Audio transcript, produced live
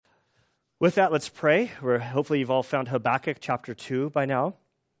With that, let's pray. Hopefully you've all found Habakkuk chapter 2 by now.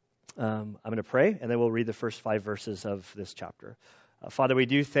 I'm going to pray, and then we'll read the first 5 verses of this chapter. Father, we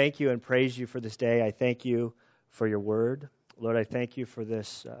do thank you and praise you for this day. I thank you for your word. Lord, I thank you for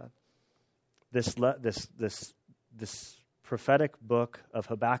this prophetic book of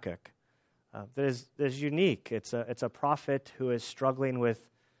Habakkuk that is unique. It's a prophet who is struggling with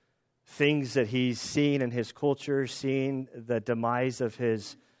things that he's seen in his culture, seeing the demise of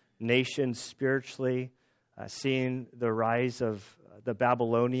his nation spiritually, seeing the rise of the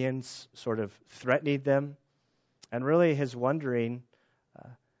Babylonians sort of threatening them, and really his wondering,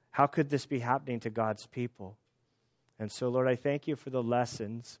 how could this be happening to God's people? And so, Lord, I thank you for the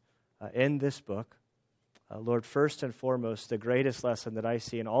lessons in this book. Lord, first and foremost, the greatest lesson that I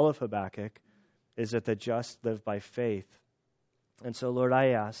see in all of Habakkuk is that the just live by faith. And so, Lord,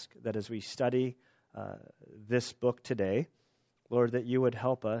 I ask that as we study this book today, Lord, that you would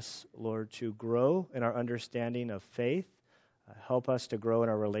help us, Lord, to grow in our understanding of faith. Help us to grow in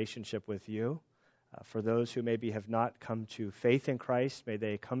our relationship with you. For those who maybe have not come to faith in Christ, may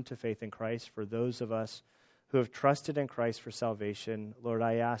they come to faith in Christ. For those of us who have trusted in Christ for salvation, Lord,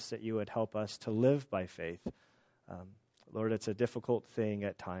 I ask that you would help us to live by faith. Lord, it's a difficult thing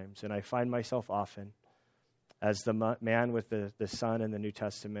at times, and I find myself often as the man with the son in the New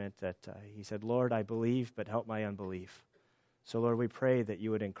Testament that he said, Lord, I believe, but help my unbelief. So, Lord, we pray that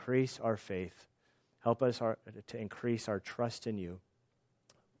you would increase our faith. Help us to increase our trust in you.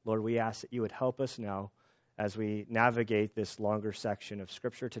 Lord, we ask that you would help us now as we navigate this longer section of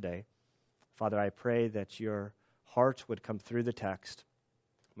Scripture today. Father, I pray that your heart would come through the text,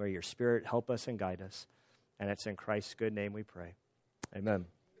 where your Spirit help us and guide us. And it's in Christ's good name we pray. Amen.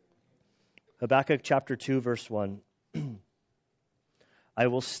 Habakkuk chapter 2, verse 1. I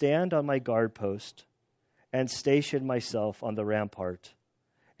will stand on my guard post and station myself on the rampart,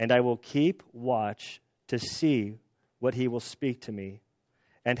 and I will keep watch to see what he will speak to me,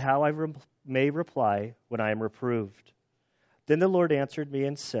 and how I may reply when I am reproved. Then the Lord answered me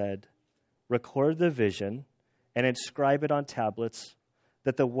and said, record the vision and inscribe it on tablets,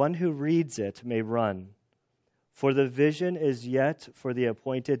 that the one who reads it may run. For the vision is yet for the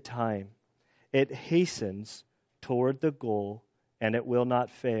appointed time. It hastens toward the goal, and it will not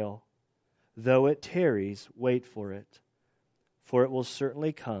fail. Though it tarries, wait for it. For it will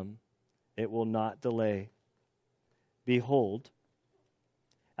certainly come. It will not delay. Behold,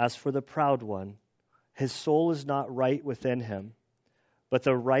 as for the proud one, his soul is not right within him, but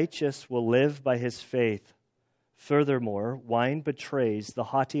the righteous will live by his faith. Furthermore, wine betrays the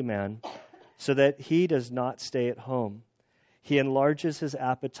haughty man, so that he does not stay at home. He enlarges his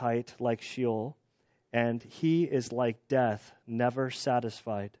appetite like Sheol, and he is like death, never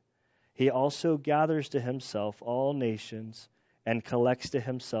satisfied. He also gathers to himself all nations and collects to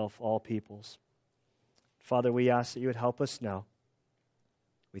himself all peoples. Father, we ask that you would help us now.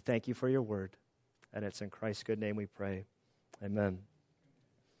 We thank you for your word, and it's in Christ's good name we pray. Amen.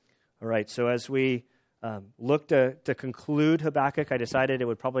 All right, so as we look to conclude Habakkuk, I decided it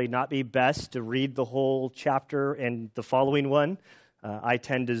would probably not be best to read the whole chapter and the following one. I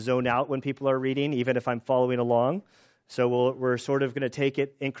tend to zone out when people are reading, even if I'm following along. So we're sort of going to take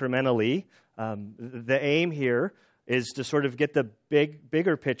it incrementally. The aim here is to sort of get the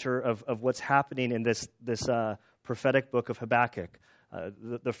bigger picture of what's happening in this prophetic book of Habakkuk.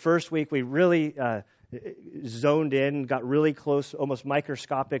 The first week we really zoned in, got really close, almost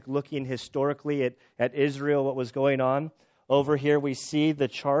microscopic, looking historically at Israel, what was going on. Over here we see the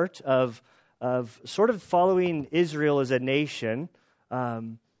chart of sort of following Israel as a nation,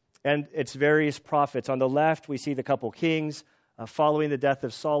 and its various prophets. On the left, we see the couple kings. Following the death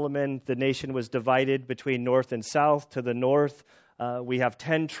of Solomon, the nation was divided between north and south. To the north, we have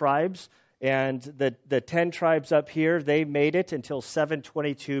 10 tribes. And the 10 tribes up here, they made it until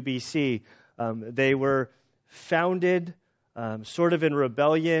 722 BC. They were founded sort of in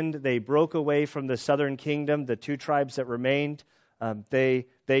rebellion. They broke away from the southern kingdom, the 2 tribes that remained. They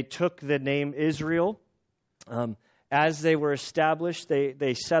took the name Israel. As they were established,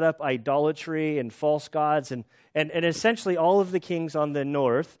 they set up idolatry and false gods, and essentially all of the kings on the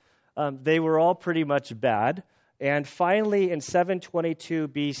north, they were all pretty much bad. And finally, in 722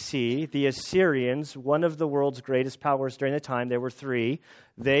 BC, the Assyrians, one of the world's greatest powers during the time, there were 3,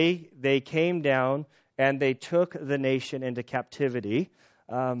 they came down and they took the nation into captivity.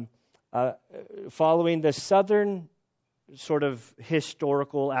 Following the southern sort of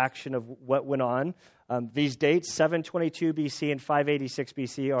historical action of what went on, these dates, 722 BC and 586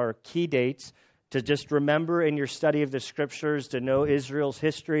 BC, are key dates to just remember in your study of the Scriptures, to know Israel's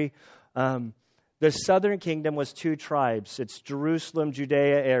history. The southern kingdom was two tribes. It's Jerusalem,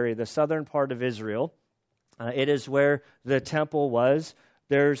 Judea area, the southern part of Israel. It is where the temple was.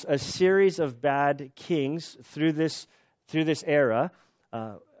 There's a series of bad kings through this era.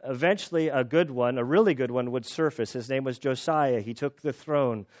 Eventually, a really good one, would surface. His name was Josiah. He took the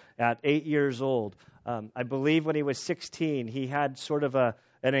throne at 8 years old. I believe when he was 16, he had sort of an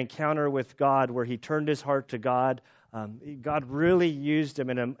encounter with God where he turned his heart to God. God really used him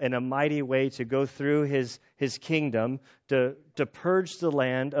in a mighty way to go through his kingdom, to purge the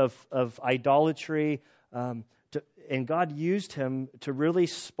land of idolatry. And God used him to really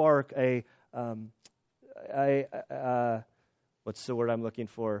spark what's the word I'm looking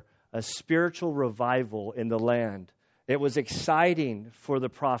for? A spiritual revival in the land. It was exciting for the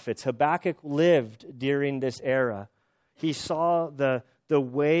prophets. Habakkuk lived during this era. He saw the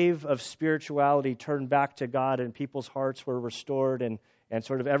wave of spirituality turn back to God, and people's hearts were restored, and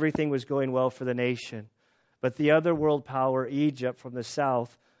sort of everything was going well for the nation. But the other world power, Egypt from the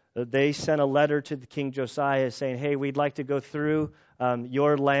south, they sent a letter to the King Josiah saying, hey, we'd like to go through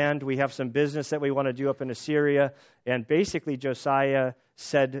your land. We have some business that we want to do up in Assyria. And basically Josiah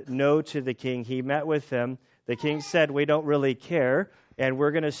said no to the king. He met with him. The king said, we don't really care, and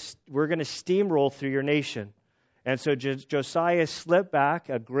we're going to steamroll through your nation. And so Josiah slipped back,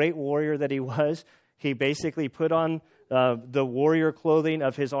 a great warrior that he was. He basically put on the warrior clothing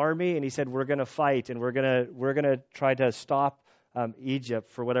of his army, and he said, we're going to fight, and we're going to try to stop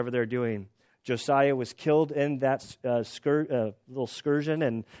Egypt for whatever they're doing. Josiah was killed in that little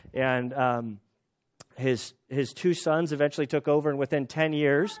excursion, and his two sons eventually took over, and within 10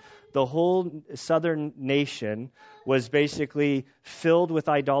 years, the whole southern nation was basically filled with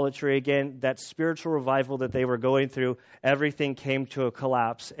idolatry. Again, that spiritual revival that they were going through, everything came to a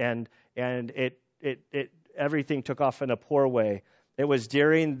collapse, and everything took off in a poor way. It was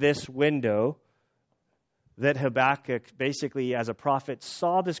during this window that Habakkuk, basically as a prophet,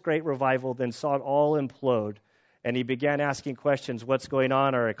 saw this great revival, then saw it all implode. And he began asking questions. What's going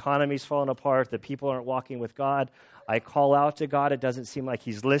on? Our economy's falling apart. The people aren't walking with God. I call out to God. It doesn't seem like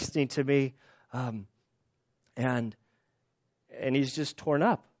he's listening to me. And he's just torn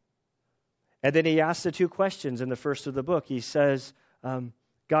up. And then he asks the two questions in the first of the book. He says,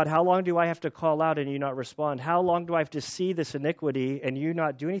 God, how long do I have to call out and you not respond? How long do I have to see this iniquity and you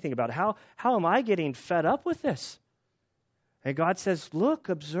not do anything about it? How am I getting fed up with this? And God says, look,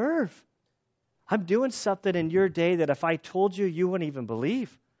 observe. I'm doing something in your day that if I told you, you wouldn't even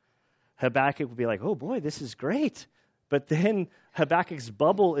believe. Habakkuk would be like, oh boy, this is great. But then Habakkuk's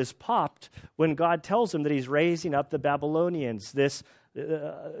bubble is popped when God tells him that he's raising up the Babylonians.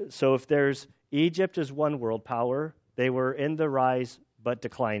 So if there's Egypt is one world power, they were in the rise but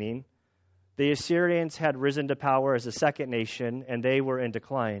declining. The Assyrians had risen to power as a second nation, and they were in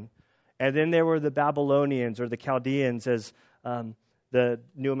decline. And then there were the Babylonians, or the Chaldeans, as the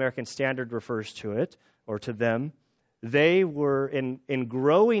New American Standard refers to it, or to them. They were in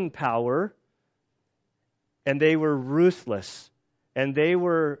growing power, and they were ruthless, and they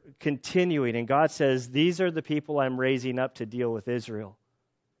were continuing. And God says, these are the people I'm raising up to deal with Israel.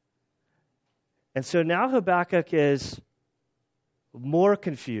 And so now Habakkuk is more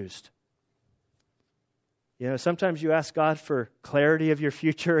confused. You know, sometimes you ask God for clarity of your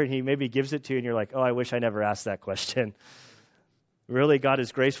future, and he maybe gives it to you, and you're like, oh, I wish I never asked that question. Really, God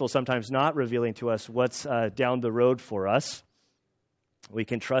is graceful, sometimes not revealing to us what's down the road for us. We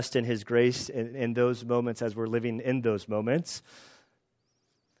can trust in his grace in those moments as we're living in those moments.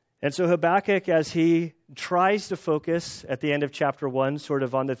 And so Habakkuk, as he tries to focus at the end of chapter 1 sort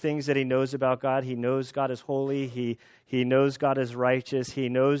of on the things that he knows about God, he knows God is holy, he knows God is righteous, he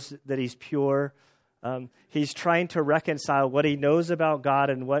knows that he's pure. He's trying to reconcile what he knows about God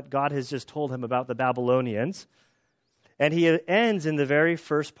and what God has just told him about the Babylonians. And he ends in the very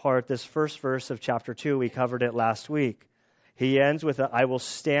first part, this first verse of chapter 2. We covered it last week. He ends with, I will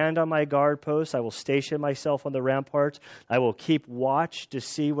stand on my guard post. I will station myself on the ramparts. I will keep watch to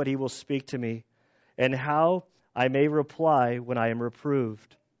see what he will speak to me and how I may reply when I am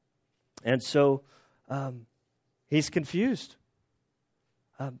reproved. And so he's confused.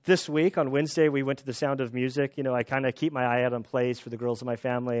 This week, on Wednesday, we went to the Sound of Music. You know, I kind of keep my eye out on plays for the girls in my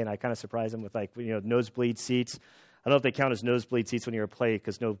family, and I kind of surprise them with, nosebleed seats. I don't know if they count as nosebleed seats when you're a play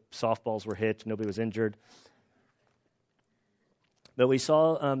because no softballs were hit, nobody was injured. But we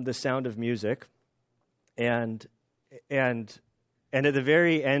saw the Sound of Music, and at the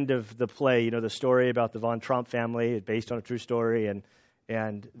very end of the play, the story about the Von Trump family, based on a true story,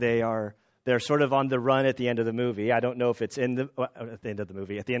 and they're sort of on the run at the end of the movie. I don't know if it's at the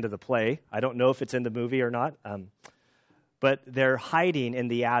end of the play. I don't know if it's in the movie or not. but they're hiding in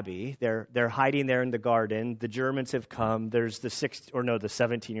the abbey. They're hiding there in the garden. The Germans have come. There's the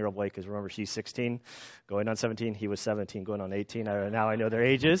 17-year-old boy, because remember, she's 16, going on 17. He was 17, going on 18. Now I know their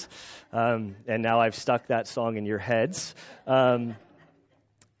ages. And now I've stuck that song in your heads.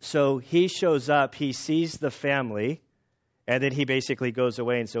 So he shows up. He sees the family. And then he basically goes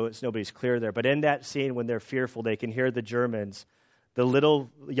away, and so nobody's clear there. But in that scene, when they're fearful, they can hear the Germans. The little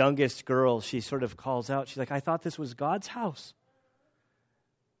youngest girl, she sort of calls out. She's like, I thought this was God's house.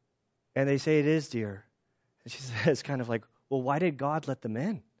 And they say, it is, dear. And she says kind of like, well, why did God let them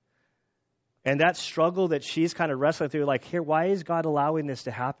in? And that struggle that she's kind of wrestling through, like, here, why is God allowing this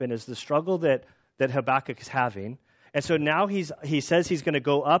to happen, is the struggle that Habakkuk is having. And so now he says he's going to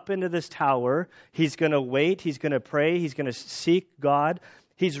go up into this tower. He's going to wait. He's going to pray. He's going to seek God.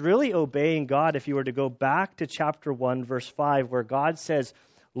 He's really obeying God. If you were to go back to chapter 1, verse 5, where God says,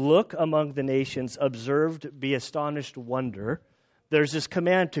 look among the nations, observed, be astonished, wonder. There's this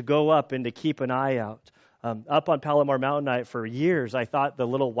command to go up and to keep an eye out. Up on Palomar Mountain, for years, I thought the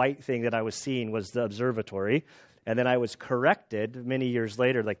little white thing that I was seeing was the observatory. And then I was corrected many years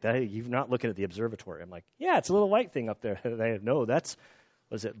later, like, hey, you're not looking at the observatory. I'm like, yeah, it's a little white thing up there. No,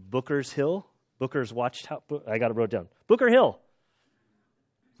 was it Booker's Hill? Booker's Watchtower? I got it wrote down. Booker Hill.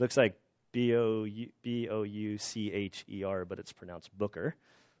 Looks like Boucher, but it's pronounced Booker.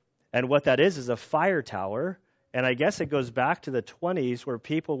 And what that is a fire tower. And I guess it goes back to the 20s, where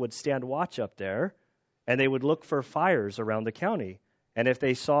people would stand watch up there, and they would look for fires around the county. And if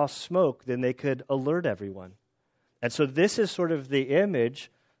they saw smoke, then they could alert everyone. And so this is sort of the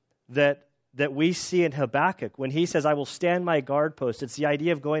image that we see in Habakkuk. When he says, I will stand my guard post, it's the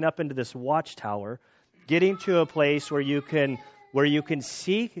idea of going up into this watchtower, getting to a place where you can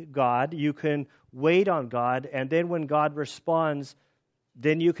seek God, you can wait on God, and then when God responds,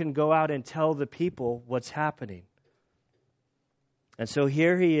 then you can go out and tell the people what's happening. And so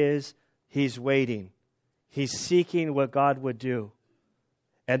here he is, he's waiting. He's seeking what God would do.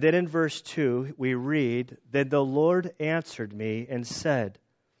 And then in verse 2, we read, then the Lord answered me and said,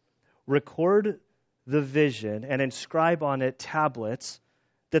 record the vision and inscribe on it tablets,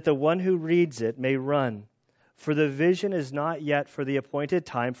 that the one who reads it may run. For the vision is not yet for the appointed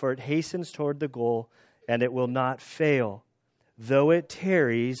time, for it hastens toward the goal, and it will not fail. Though it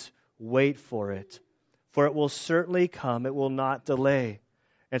tarries, wait for it. For it will certainly come, it will not delay.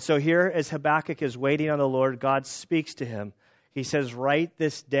 And so here, as Habakkuk is waiting on the Lord, God speaks to him. He says, write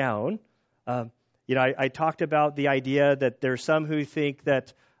this down. I talked about the idea that there's some who think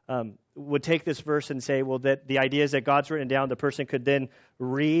that would take this verse and say, well, that the idea is that God's written down, the person could then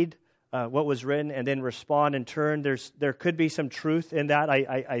read what was written and then respond in turn. There could be some truth in that.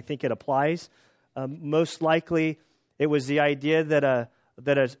 I think it applies. Most likely, it was the idea that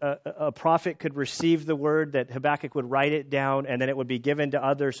a prophet could receive the word, that Habakkuk would write it down, and then it would be given to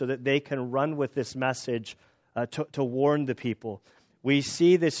others so that they can run with this message to warn the people. We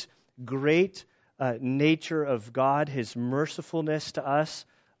see this great nature of God, his mercifulness to us,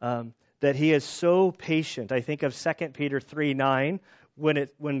 that he is so patient. I think of 2 Peter 3:9,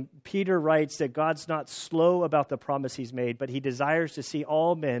 when Peter writes that God's not slow about the promise he's made, but he desires to see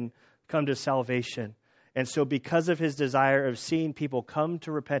all men come to salvation. And so because of his desire of seeing people come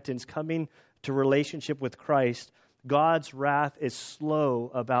to repentance, coming to relationship with Christ, God's wrath is slow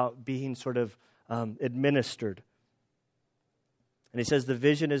about being sort of administered. And he says the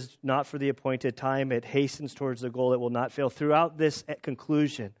vision is not for the appointed time. It hastens towards the goal. It will not fail. Throughout this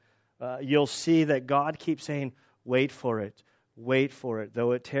conclusion, you'll see that God keeps saying, wait for it. Wait for it.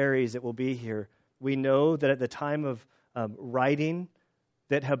 Though it tarries, it will be here. We know that at the time of writing,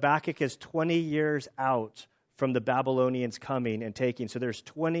 that Habakkuk is 20 years out from the Babylonians coming and taking. So there's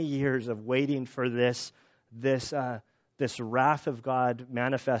 20 years of waiting for this wrath of God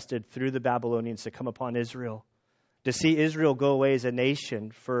manifested through the Babylonians to come upon Israel. To see Israel go away as a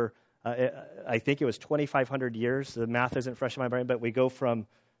nation for, I think it was 2,500 years. The math isn't fresh in my brain, but we go from,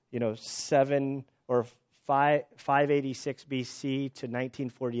 586 BC to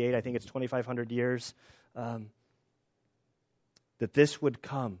 1948. I think it's 2,500 years. That this would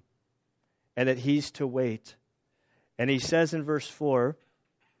come and that he's to wait. And he says in verse 4,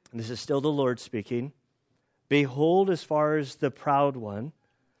 and this is still the Lord speaking, behold, as far as the proud one,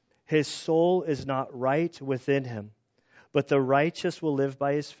 his soul is not right within him, but the righteous will live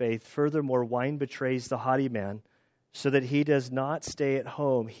by his faith. Furthermore, wine betrays the haughty man, so that he does not stay at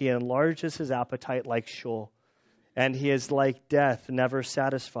home. He enlarges his appetite like Sheol, and he is like death, never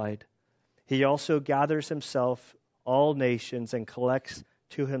satisfied. He also gathers himself all nations and collects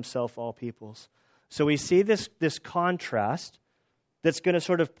to himself all peoples. So we see this contrast that's going to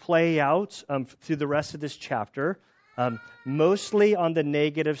sort of play out through the rest of this chapter. mostly on the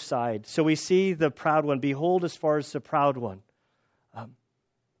negative side. So we see the proud one. Behold, as far as the proud one.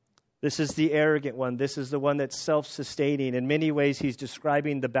 This is the arrogant one. This is the one that's self-sustaining. In many ways, he's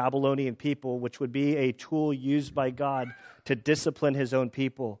describing the Babylonian people, which would be a tool used by God to discipline his own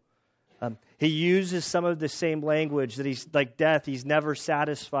people. He uses some of the same language that he's like death. He's never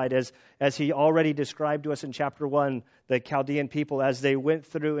satisfied, as he already described to us in chapter 1, the Chaldean people, as they went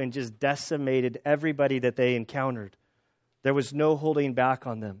through and just decimated everybody that they encountered. There was no holding back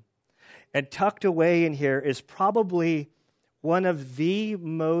on them. And tucked away in here is probably one of the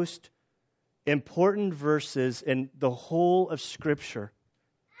most important verses in the whole of Scripture.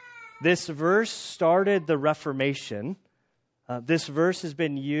 This verse started the Reformation. This verse has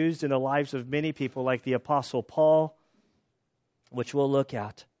been used in the lives of many people, like the Apostle Paul, which we'll look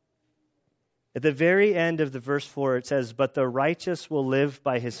at. At the very end of the verse 4, it says, "But the righteous will live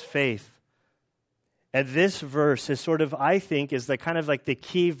by his faith." And this verse is sort of, I think, is the kind of like the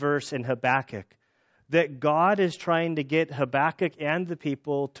key verse in Habakkuk, that God is trying to get Habakkuk and the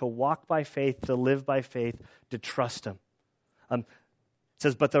people to walk by faith, to live by faith, to trust him. It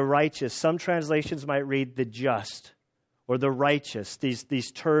says, "But the righteous," some translations might read the just, or the righteous,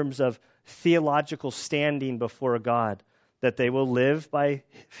 these terms of theological standing before God, that they will live by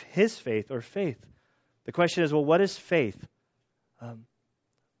his faith or faith. The question is, well, what is faith?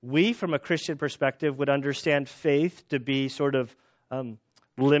 We, from a Christian perspective, would understand faith to be sort of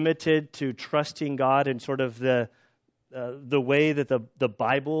limited to trusting God in sort of the way that the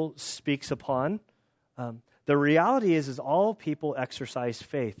Bible speaks upon. The reality is all people exercise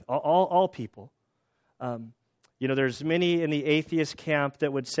faith. All people. There's many in the atheist camp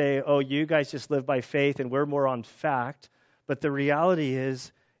that would say, "Oh, you guys just live by faith and we're more on fact." But the reality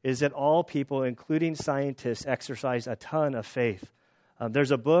is that all people, including scientists, exercise a ton of faith.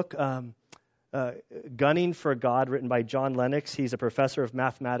 There's a book, Gunning for God, written by John Lennox. He's a professor of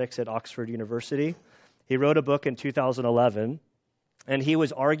mathematics at Oxford University. He wrote a book in 2011, and he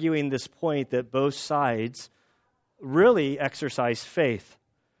was arguing this point that both sides really exercise faith.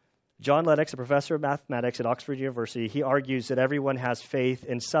 John Lennox, a professor of mathematics at Oxford University, he argues that everyone has faith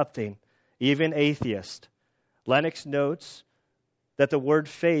in something, even atheists. Lennox notes that the word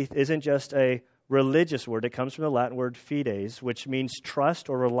faith isn't just a religious word. It comes from the Latin word fides, which means trust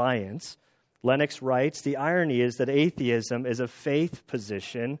or reliance. Lennox writes, "The irony is that atheism is a faith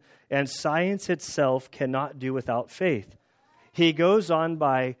position, and science itself cannot do without faith." He goes on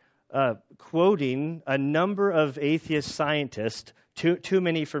by quoting a number of atheist scientists, too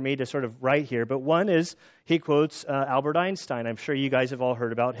many for me to sort of write here, but one is, he quotes Albert Einstein. I'm sure you guys have all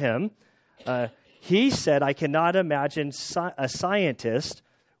heard about him. He said, "I cannot imagine a scientist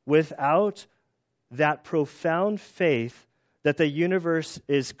without that profound faith that the universe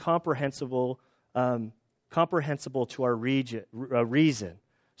is comprehensible to our reason."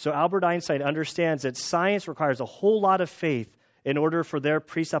 So Albert Einstein understands that science requires a whole lot of faith in order for their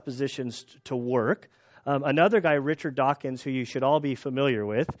presuppositions to work. Another guy, Richard Dawkins, who you should all be familiar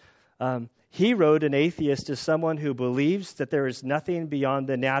with, he wrote, "An atheist is someone who believes that there is nothing beyond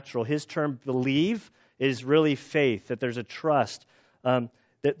the natural." His term believe is really faith, that there's a trust, that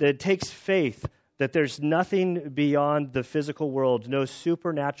it takes faith, that there's nothing beyond the physical world, no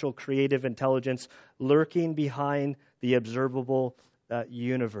supernatural creative intelligence lurking behind the observable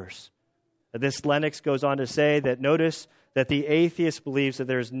universe. This Lennox goes on to say that notice that the atheist believes that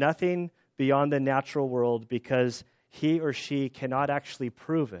there's nothing beyond the natural world because he or she cannot actually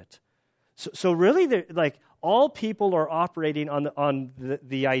prove it. So really, like, all people are operating on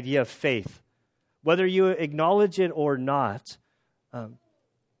the idea of faith, whether you acknowledge it or not.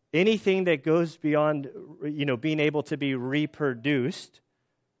 Anything that goes beyond, being able to be reproduced,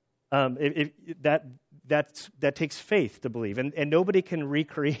 that takes faith to believe. And nobody can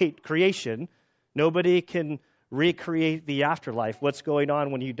recreate creation. Nobody can recreate the afterlife, what's going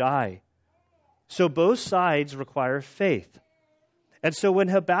on when you die. So both sides require faith. And so when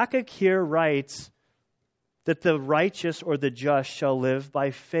Habakkuk here writes that the righteous or the just shall live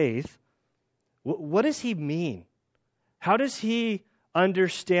by faith, what does he mean? How does he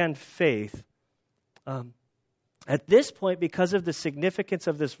understand faith? At this point, because of the significance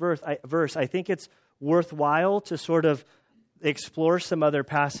of this verse, I think it's worthwhile to sort of explore some other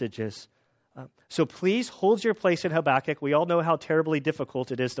passages. So please hold your place in Habakkuk. We all know how terribly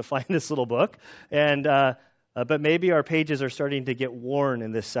difficult it is to find this little book, and but maybe our pages are starting to get worn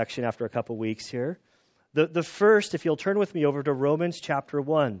in this section after a couple weeks here. The first, if you'll turn with me over to Romans chapter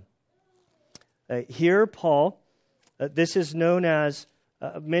 1. Here, Paul, this is known as,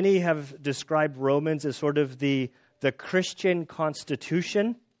 many have described Romans as sort of the Christian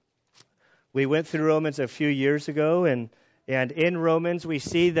constitution. We went through Romans a few years ago, and in Romans we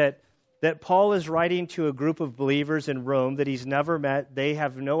see that Paul is writing to a group of believers in Rome that he's never met. They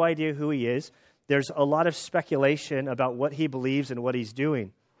have no idea who he is. There's a lot of speculation about what he believes and what he's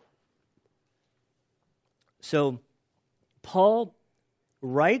doing. So Paul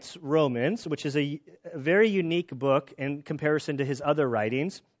writes Romans, which is a very unique book in comparison to his other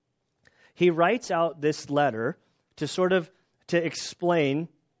writings. He writes out this letter to explain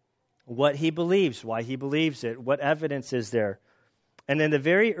what he believes, why he believes it, what evidence is there. And in the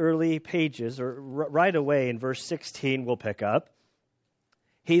very early pages, or right away in verse 16 we'll pick up,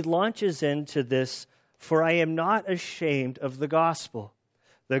 he launches into this, "For I am not ashamed of the gospel."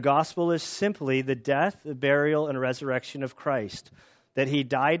 The gospel is simply the death, burial, and resurrection of Christ. That he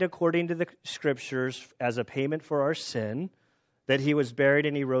died according to the Scriptures as a payment for our sin, that he was buried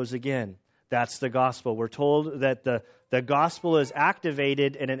and he rose again. That's the gospel. We're told that the gospel is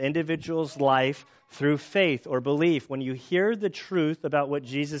activated in an individual's life through faith or belief. When you hear the truth about what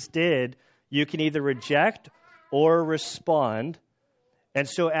Jesus did, you can either reject or respond. And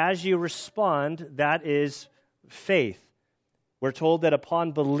so as you respond, that is faith. We're told that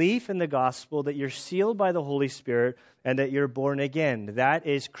upon belief in the gospel that you're sealed by the Holy Spirit and that you're born again. That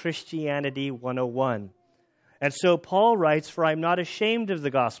is Christianity 101. And so Paul writes, "For I'm not ashamed of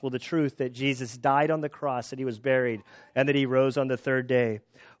the gospel, the truth that Jesus died on the cross, that he was buried, and that he rose on the third day.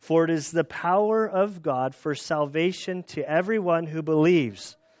 For it is the power of God for salvation to everyone who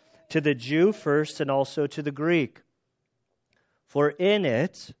believes, to the Jew first and also to the Greek. For in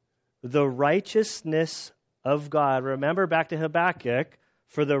it the righteousness of God," remember back to Habakkuk,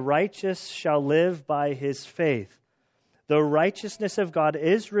 "for the righteous shall live by his faith. The righteousness of God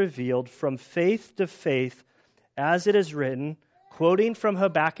is revealed from faith to faith, as it is written," quoting from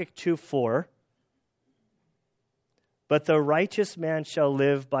Habakkuk 2:4, "But the righteous man shall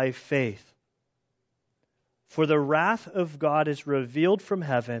live by faith. For the wrath of God is revealed from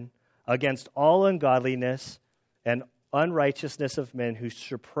heaven against all ungodliness and unrighteousness of men who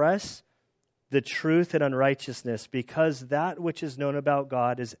suppress the truth and unrighteousness, because that which is known about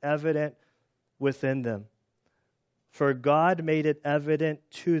God is evident within them. For God made it evident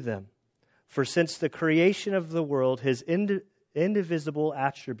to them. For since the creation of the world, his indivisible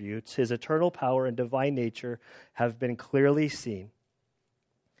attributes, his eternal power and divine nature have been clearly seen,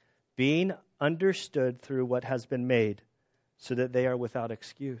 being understood through what has been made, so that they are without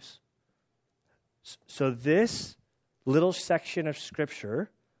excuse." So this little section of Scripture,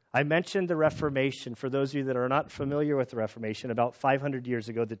 I mentioned the Reformation. For those of you that are not familiar with the Reformation, about 500 years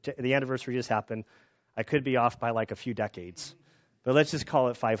ago, the anniversary just happened. I could be off by like a few decades, but let's just call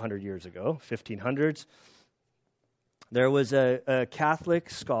it 500 years ago, 1500s. There was a Catholic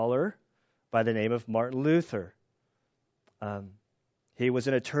scholar by the name of Martin Luther. He was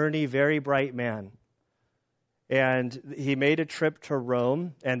an attorney, very bright man. And he made a trip to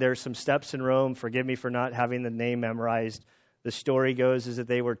Rome, and there's some steps in Rome. Forgive me for not having the name memorized. The story goes is that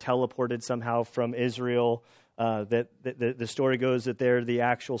they were teleported somehow from Israel. The story goes that they're the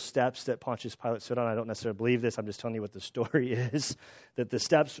actual steps that Pontius Pilate stood on. I don't necessarily believe this. I'm just telling you what the story is. That the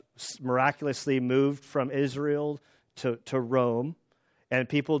steps miraculously moved from Israel to Rome, and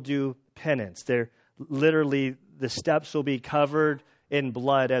people do penance. They're literally, the steps will be covered in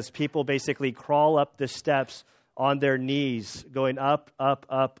blood as people basically crawl up the steps on their knees, going up, up,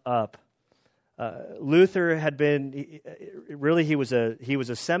 up, up. Luther had been, really he was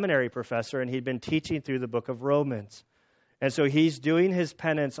a seminary professor, and he'd been teaching through the book of Romans. And so he's doing his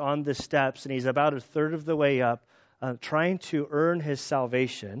penance on the steps, and he's about a third of the way up, trying to earn his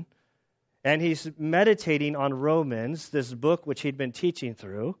salvation. And he's meditating on Romans, this book which he'd been teaching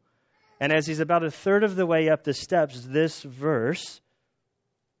through. And as he's about a third of the way up the steps, this verse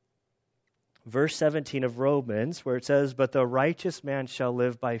 17 of Romans, where it says, "But the righteous man shall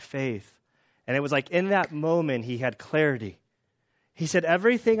live by faith." And it was like in that moment he had clarity. He said,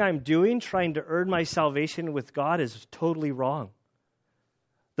 everything I'm doing, trying to earn my salvation with God, is totally wrong.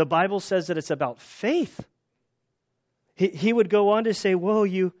 The Bible says that it's about faith. He would go on to say, "Whoa,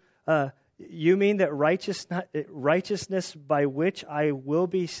 you mean that righteousness by which I will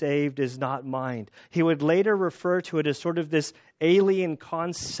be saved is not mine?" He would later refer to it as sort of this alien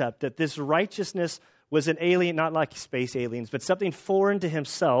concept, that this righteousness was an alien, not like space aliens, but something foreign to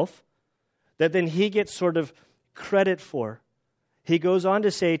himself, that then he gets sort of credit for. He goes on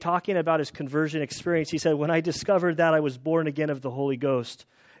to say, talking about his conversion experience, he said, "When I discovered that, I was born again of the Holy Ghost,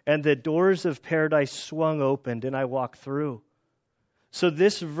 and the doors of paradise swung open, and I walked through." So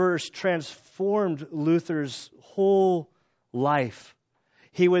this verse transformed Luther's whole life.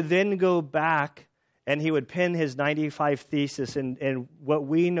 He would then go back and he would pin his 95 thesis, and what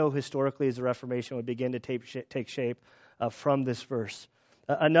we know historically as the Reformation would begin to take shape from this verse.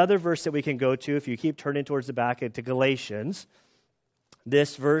 Another verse that we can go to, if you keep turning towards the back, into Galatians,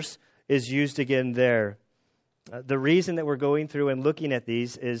 this verse is used again there. The reason that we're going through and looking at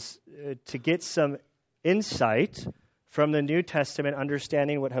these is to get some insight from the New Testament,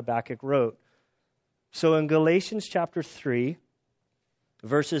 understanding what Habakkuk wrote. So in Galatians chapter 3,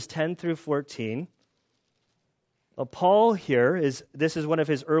 verses 10 through 14, Paul here, this is one of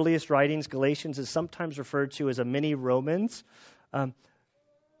his earliest writings. Galatians is sometimes referred to as a mini Romans.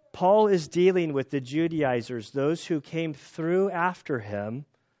 Paul is dealing with the Judaizers, those who came through after him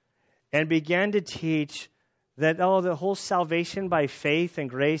and began to teach that, the whole salvation by faith and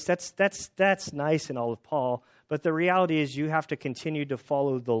grace, that's nice and all of Paul, but the reality is you have to continue to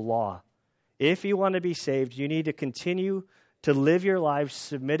follow the law. If you want to be saved, you need to continue to live your lives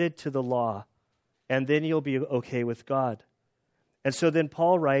submitted to the law, and then you'll be okay with God. And so then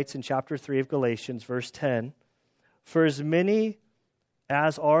Paul writes in chapter 3 of Galatians, verse 10, "For as many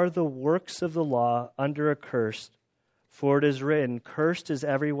as are the works of the law under a curse, for it is written, cursed is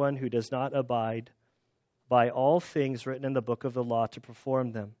everyone who does not abide by all things written in the book of the law to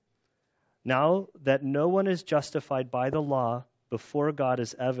perform them. Now that no one is justified by the law before God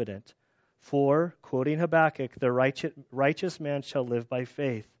is evident. For," quoting Habakkuk, "the righteous man shall live by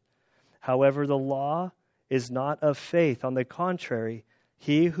faith. However, the law is not of faith. On the contrary,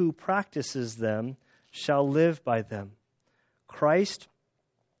 he who practices them shall live by them. Christ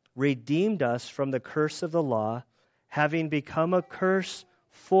redeemed us from the curse of the law, having become a curse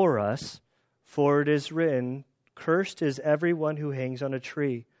for us. For it is written, cursed is everyone who hangs on a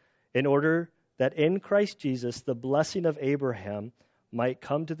tree, in order that in Christ Jesus the blessing of Abraham might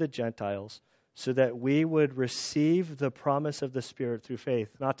come to the Gentiles, so that we would receive the promise of the Spirit through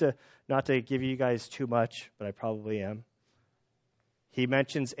faith." Not to give you guys too much, but I probably am. He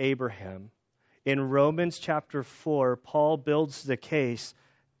mentions Abraham. In Romans chapter 4, Paul builds the case,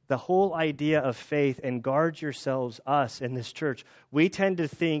 the whole idea of faith, and guard yourselves, us in this church. We tend to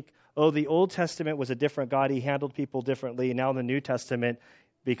think, the Old Testament was a different God. He handled people differently. And now in the New Testament,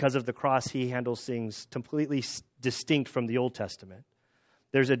 because of the cross, he handles things completely distinct from the Old Testament.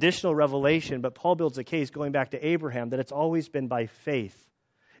 There's additional revelation, but Paul builds a case going back to Abraham that it's always been by faith.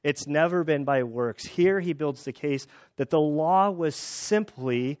 It's never been by works. Here he builds the case that the law was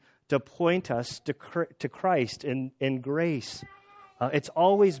simply to point us to Christ in grace. It's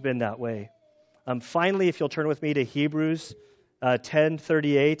always been that way. Finally, if you'll turn with me to Hebrews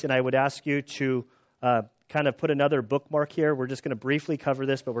 10:38, and I would ask you to kind of put another bookmark here. We're just going to briefly cover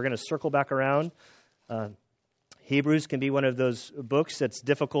this, but we're going to circle back around. Hebrews can be one of those books that's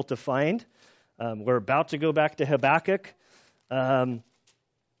difficult to find. We're about to go back to Habakkuk. So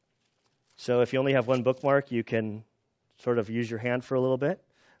if you only have one bookmark, you can sort of use your hand for a little bit.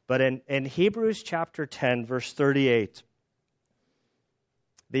 But in Hebrews chapter 10, verse 38,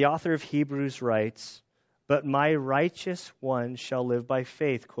 the author of Hebrews writes, "But my righteous one shall live by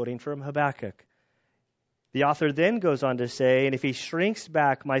faith," quoting from Habakkuk. The author then goes on to say, "And if he shrinks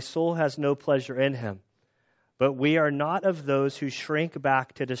back, my soul has no pleasure in him. But we are not of those who shrink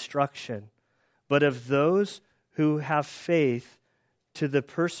back to destruction, but of those who have faith to the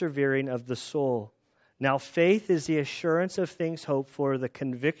persevering of the soul. Now faith is the assurance of things hoped for, the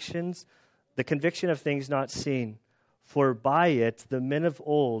conviction of things not seen. For by it the men of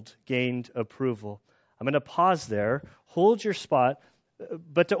old gained approval." I'm going to pause there. Hold your spot.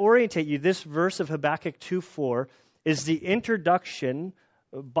 But to orientate you, this verse of Habakkuk 2:4 is the introduction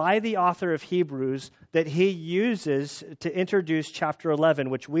by the author of Hebrews that he uses to introduce chapter 11,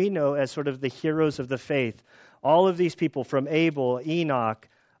 which we know as sort of the heroes of the faith. All of these people from Abel, Enoch,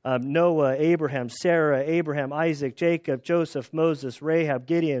 Noah, Abraham, Sarah, Abraham, Isaac, Jacob, Joseph, Moses, Rahab,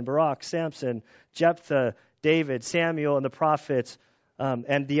 Gideon, Barak, Samson, Jephthah, David, Samuel, and the prophets,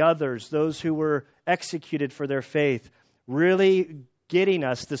 and the others, those who were executed for their faith, really getting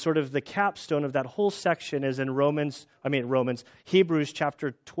us the sort of the capstone of that whole section is in Hebrews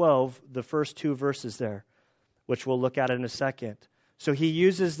chapter 12, the first two verses there, which we'll look at in a second. So he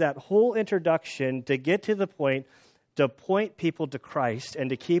uses that whole introduction to get to the point, to point people to Christ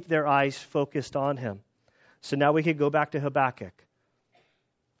and to keep their eyes focused on him. So now we can go back to Habakkuk.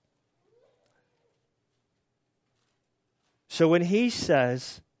 So when he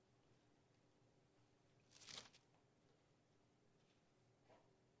says,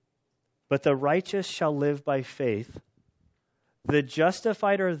 "But the righteous shall live by faith," the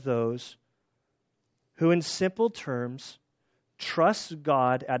justified are those who, in simple terms, trust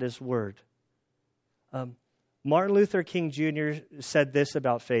God at his word. Martin Luther King Jr. said this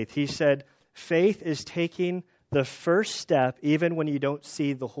about faith. He said, Faith is taking the first step even when you don't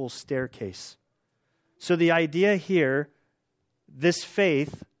see the whole staircase. So the idea here, this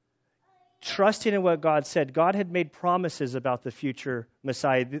faith, trusting in what God said. God had made promises about the future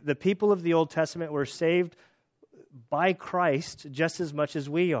Messiah. The people of the Old Testament were saved by Christ just as much as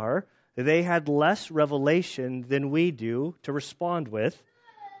we are. They had less revelation than we do to respond with.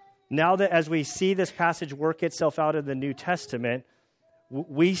 Now that as we see this passage work itself out in the New Testament,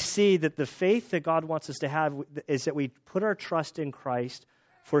 we see that the faith that God wants us to have is that we put our trust in Christ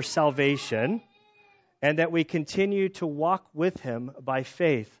for salvation and that we continue to walk with him by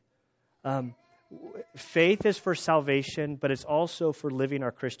faith. Faith is for salvation, but it's also for living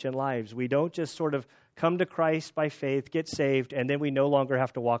our Christian lives. We don't just sort of come to Christ by faith, get saved, and then we no longer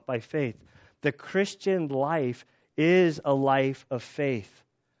have to walk by faith. The Christian life is a life of faith.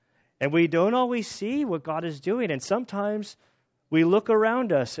 And we don't always see what God is doing. And sometimes we look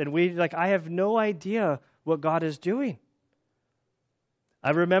around us and I have no idea what God is doing.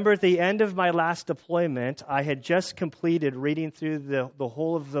 I remember at the end of my last deployment, I had just completed reading through the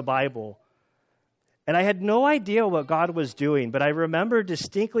whole of the Bible. And I had no idea what God was doing, but I remember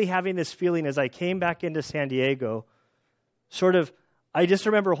distinctly having this feeling as I came back into San Diego, I just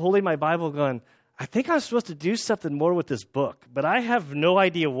remember holding my Bible going, I think I'm supposed to do something more with this book, but I have no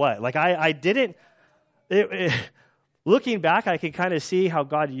idea what. I didn't, looking back, I can kind of see how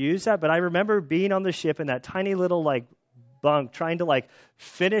God used that, but I remember being on the ship in that tiny little bunk, trying to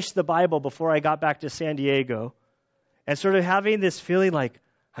finish the Bible before I got back to San Diego, and sort of having this feeling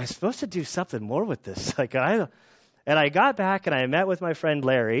I'm supposed to do something more with this. And I got back and I met with my friend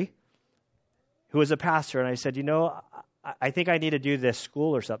Larry, who was a pastor, and I said, I think I need to do this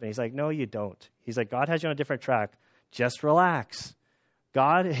school or something. He's like, no, you don't. He's like, God has you on a different track. Just relax.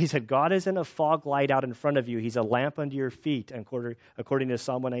 He said, God isn't a fog light out in front of you. He's a lamp under your feet, according to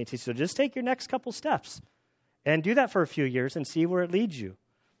Psalm 119. So just take your next couple steps and do that for a few years and see where it leads you.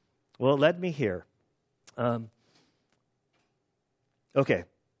 Well, it led me here. Okay.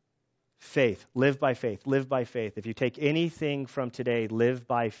 Faith. Live by faith. Live by faith. If you take anything from today, live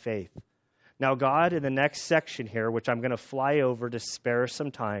by faith. Now, God, in the next section here, which I'm going to fly over to spare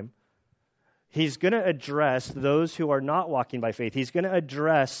some time, he's going to address those who are not walking by faith. He's going to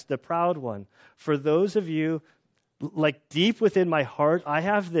address the proud one. For those of you, deep within my heart, I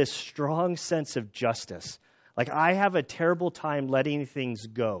have this strong sense of justice. I have a terrible time letting things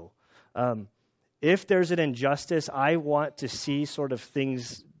go. If there's an injustice, I want to see sort of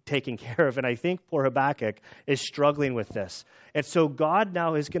things taken care of. And I think poor Habakkuk is struggling with this. And so God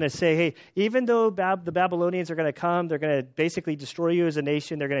now is going to say, hey, even though the Babylonians are going to come, they're going to basically destroy you as a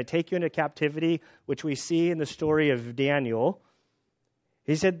nation, they're going to take you into captivity, which we see in the story of Daniel.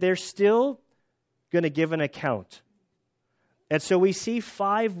 He said they're still going to give an account. And so we see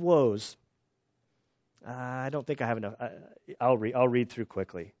 5 woes. I don't think I have enough. I'll read through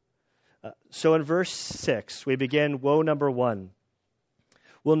quickly. So in verse 6, we begin woe number 1.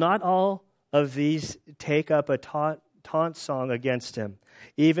 Will not all of these take up a taunt song against him,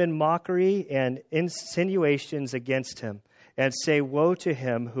 even mockery and insinuations against him, and say, woe to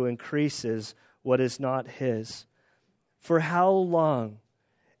him who increases what is not his? For how long?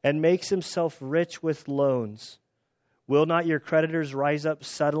 And makes himself rich with loans. Will not your creditors rise up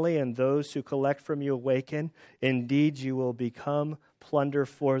suddenly, and those who collect from you awaken? Indeed, you will become plunder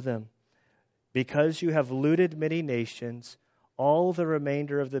for them. Because you have looted many nations, all the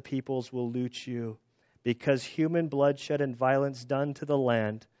remainder of the peoples will loot you, because human bloodshed and violence done to the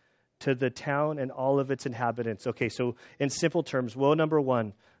land, to the town and all of its inhabitants. Okay, so in simple terms, woe number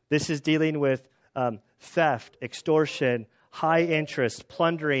 1, this is dealing with theft, extortion, high interest,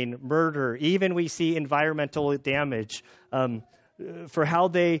 plundering, murder. Even we see environmental damage for how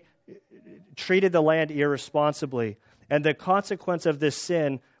they treated the land irresponsibly. And the consequence of this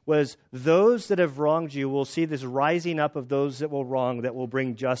sin was those that have wronged you will see this rising up of those that will wrong, that will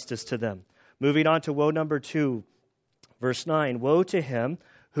bring justice to them. Moving on to woe number 2, verse 9. Woe to him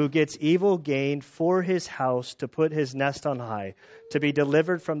who gets evil gain for his house to put his nest on high, to be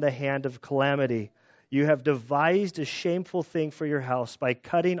delivered from the hand of calamity. You have devised a shameful thing for your house by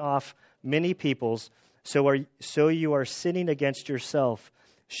cutting off many peoples, so you are sinning against yourself.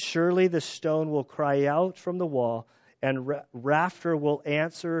 Surely the stone will cry out from the wall, and rafter will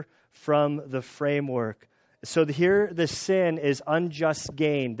answer from the framework. So here the sin is unjust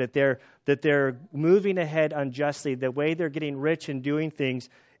gain, that they're moving ahead unjustly. The way they're getting rich and doing things,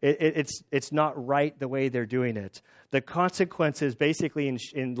 it's not right the way they're doing it. The consequences, basically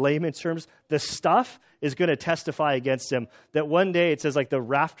in layman's terms, the stuff is going to testify against them. That one day it says the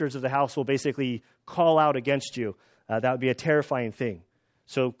rafters of the house will basically call out against you. That would be a terrifying thing.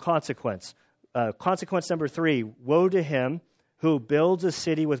 So consequence. Consequence number 3, woe to him who builds a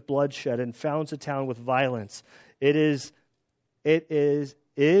city with bloodshed and founds a town with violence. Is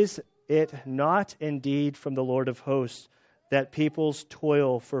it not indeed from the Lord of hosts that peoples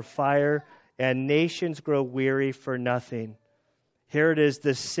toil for fire and nations grow weary for nothing? Here it is,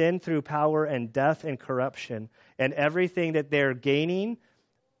 the sin through power and death and corruption, and everything that they're gaining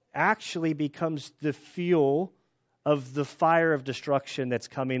actually becomes the fuel of the fire of destruction that's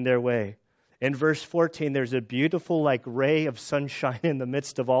coming their way. In verse 14, there's a beautiful ray of sunshine in the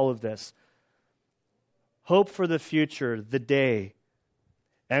midst of all of this. Hope for the future, the day.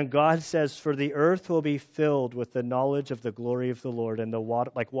 And God says, for the earth will be filled with the knowledge of the glory of the Lord, and the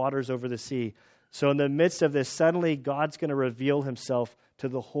water, like waters over the sea. So in the midst of this, suddenly God's going to reveal himself to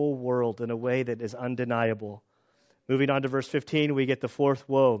the whole world in a way that is undeniable. Moving on to verse 15, we get the fourth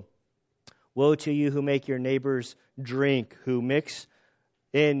woe. Woe to you who make your neighbors drink, who mix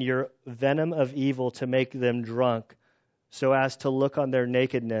in your venom of evil to make them drunk, so as to look on their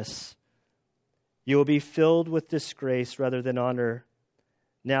nakedness. You will be filled with disgrace rather than honor.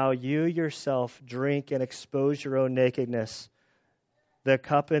 Now you yourself drink and expose your own nakedness. The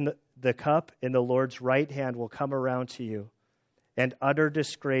cup in the Lord's right hand will come around to you, and utter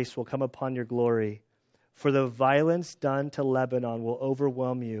disgrace will come upon your glory. For the violence done to Lebanon will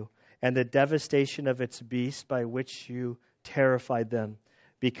overwhelm you, and the devastation of its beasts by which you terrified them,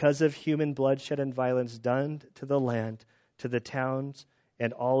 because of human bloodshed and violence done to the land, to the towns,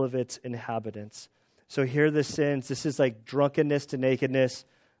 and all of its inhabitants. So here are the sins. This is like drunkenness to nakedness,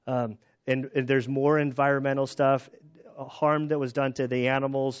 and there's more environmental stuff, harm that was done to the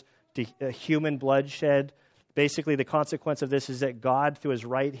animals, to human bloodshed. Basically, the consequence of this is that God, through his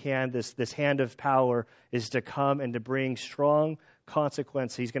right hand, this hand of power, is to come and to bring strong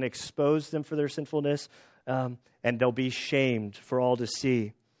consequence. He's going to expose them for their sinfulness, and they'll be shamed for all to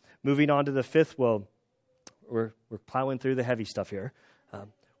see. Moving on to the fifth woe. We're plowing through the heavy stuff here.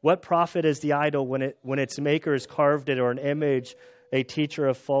 What profit is the idol when its maker has carved it, or an image, a teacher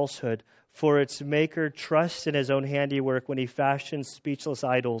of falsehood? For its maker trusts in his own handiwork when he fashions speechless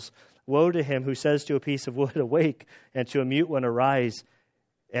idols. Woe to him who says to a piece of wood, awake, and to a mute one, arise.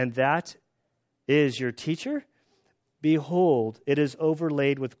 And that is your teacher? Behold, it is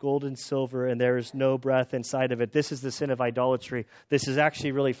overlaid with gold and silver, and there is no breath inside of it. This is the sin of idolatry. This is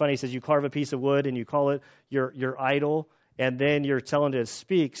actually really funny. He says you carve a piece of wood and you call it your idol, and then you're telling it,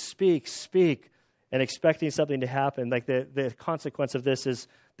 speak, speak, speak, and expecting something to happen. Like the consequence of this is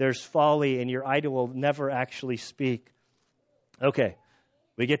there's folly, and your idol will never actually speak. Okay,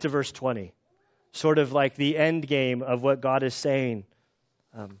 we get to verse 20. Sort of like the end game of what God is saying.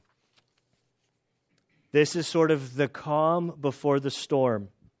 This is sort of the calm before the storm.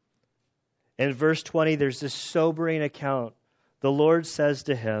 In verse 20, there's this sobering account. The Lord says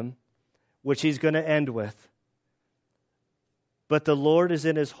to him, which he's going to end with, but the Lord is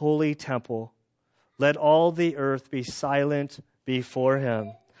in his holy temple. Let all the earth be silent before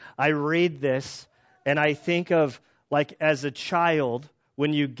him. I read this and I think of, like, as a child,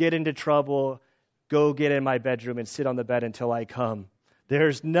 when you get into trouble, go get in my bedroom and sit on the bed until I come.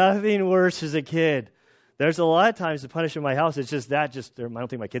 There's nothing worse as a kid. There's a lot of times the punishment in my house, it's just I don't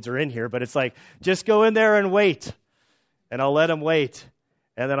think my kids are in here, but it's like, just go in there and wait. And I'll let them wait.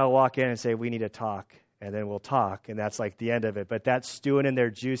 And then I'll walk in and say, we need to talk. And then we'll talk. And that's like the end of it. But that stewing in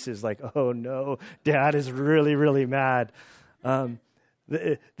their juices, like, oh no, Dad is really, really mad.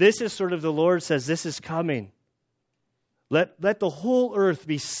 This is sort of, the Lord says, this is coming. Let the whole earth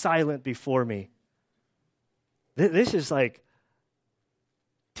be silent before me. This is like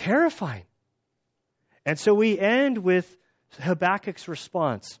terrifying. And so we end with Habakkuk's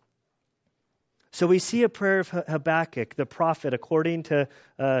response. So we see a prayer of Habakkuk, the prophet, according to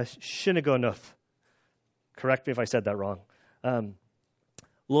Shinagonoth. Correct me if I said that wrong.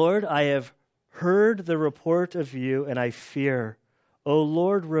 Lord, I have heard the report of you, and I fear. O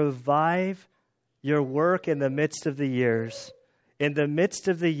Lord, revive your work in the midst of the years. In the midst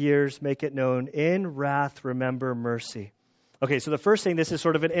of the years, make it known. In wrath, remember mercy. Okay, so the first thing, this is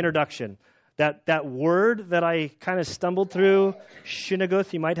sort of an introduction. That word that I kind of stumbled through,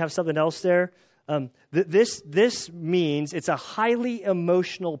 Shinagoth, you might have something else there. This means it's a highly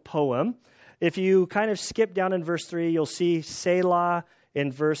emotional poem. If you kind of skip down in verse 3, you'll see Selah.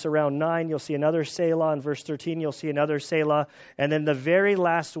 In verse around 9, you'll see another Selah. In verse 13, you'll see another Selah. And then the very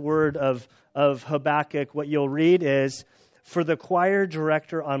last word of Habakkuk, what you'll read is, for the choir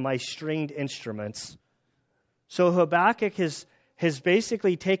director on my stringed instruments. So Habakkuk has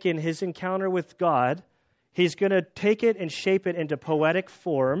basically taken his encounter with God. He's going to take it and shape it into poetic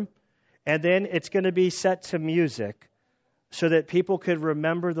form, and then it's going to be set to music. so that people could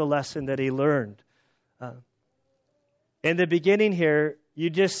remember the lesson that he learned. In the beginning here, you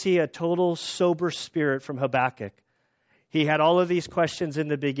just see a total sober spirit from Habakkuk. He had all of these questions in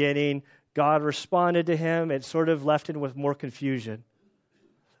the beginning. God responded to him. It sort of left him with more confusion.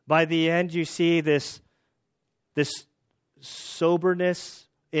 By the end, you see this soberness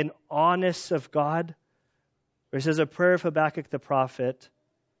and awness of God. Where he says a prayer of Habakkuk the prophet.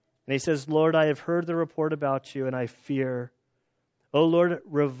 And he says, Lord, I have heard the report about you, and I fear. O Lord,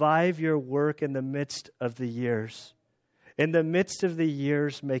 revive your work in the midst of the years. In the midst of the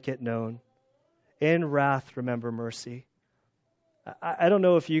years, make it known. In wrath, remember mercy. I don't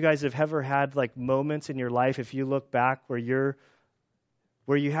know if you guys have ever had like moments in your life, if you look back, where you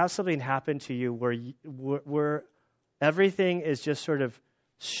have something happen to you where everything is just sort of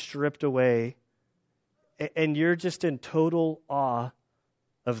stripped away, and you're just in total awe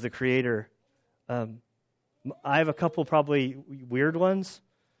of the Creator. I have a couple probably weird ones,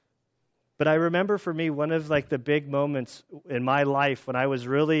 but I remember for me one of like the big moments in my life when I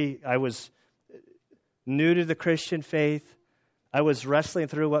was new to the Christian faith. I was wrestling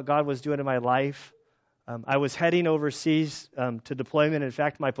through what God was doing in my life. I was heading overseas to deployment. In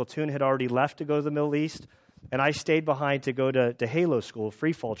fact, my platoon had already left to go to the Middle East, and I stayed behind to go to Halo School,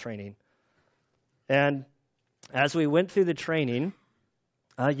 free fall training. And as we went through the training,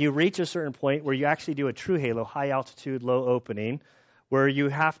 you reach a certain point where you actually do a true Halo, high altitude, low opening, where you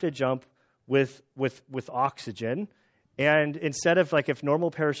have to jump with oxygen. And instead of like if normal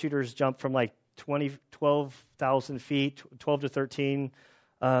parachuters jump from like 12,000 feet, 12 to 13,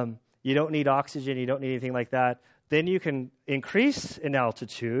 you don't need oxygen, you don't need anything like that. Then you can increase in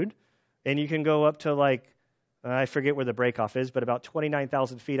altitude, and you can go up to like, I forget where the breakoff is, but about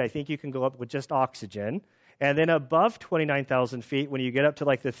 29,000 feet, I think you can go up with just oxygen. And then above 29,000 feet, when you get up to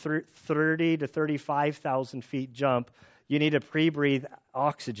like the 30 to 35,000 feet jump, you need to pre-breathe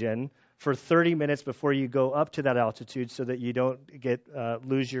oxygen for 30 minutes before you go up to that altitude so that you don't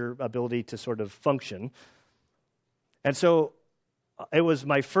lose your ability to sort of function. And so it was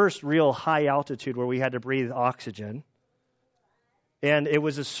my first real high altitude where we had to breathe oxygen. And it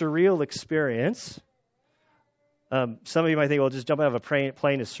was a surreal experience. Some of you might think, well, just jumping out of a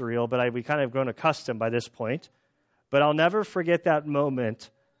plane is surreal, but we kind of grown accustomed by this point. But I'll never forget that moment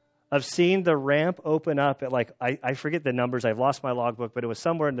of seeing the ramp open up at like, I forget the numbers, I've lost my logbook, but it was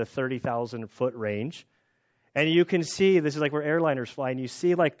somewhere in the 30,000 foot range. And you can see, this is like where airliners fly, and you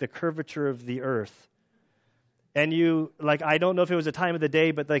see like the curvature of the earth. And you, like, I don't know if it was a time of the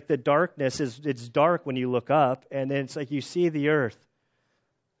day, but like the darkness it's dark when you look up, and then it's like you see the earth.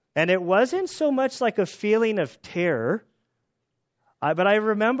 And it wasn't so much like a feeling of terror, but I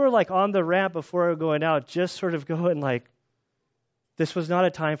remember like on the ramp before going out, just sort of going like, this was not a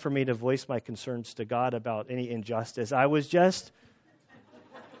time for me to voice my concerns to God about any injustice. I was just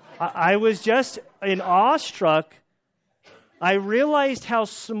in awestruck. I realized how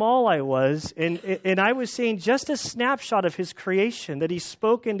small I was, and I was seeing just a snapshot of His creation that He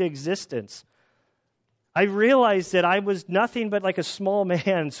spoke into existence. I realized that I was nothing but like a small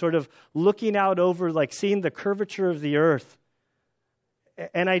man sort of looking out over, like seeing the curvature of the earth.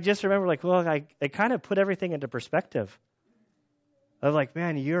 And I just remember like, well, I kind of put everything into perspective. I'm like,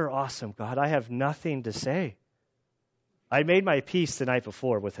 man, you're awesome, God. I have nothing to say. I made my peace the night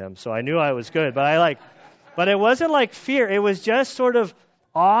before with Him, so I knew I was good. But it wasn't like fear. It was just sort of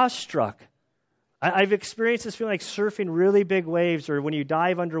awestruck. I've experienced this feeling like surfing really big waves, or when you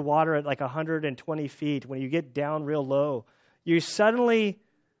dive underwater at like 120 feet, when you get down real low, you suddenly,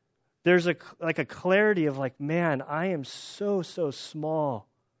 there's a clarity of like, man, I am so small.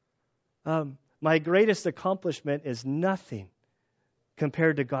 My greatest accomplishment is nothing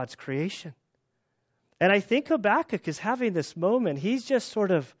compared to God's creation. And I think Habakkuk is having this moment. He's just sort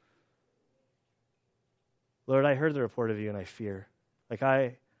of, Lord, I heard the report of you and I fear.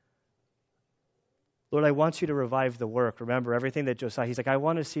 Lord, I want you to revive the work. Remember everything that Josiah, he's like, I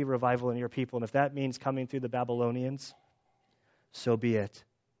want to see revival in your people. And if that means coming through the Babylonians, so be it.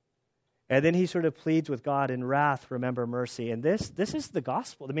 And then he sort of pleads with God, in wrath, remember mercy. And this is the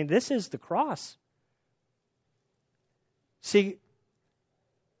gospel. I mean, this is the cross. See,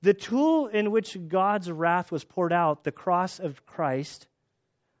 the tool in which God's wrath was poured out, the cross of Christ,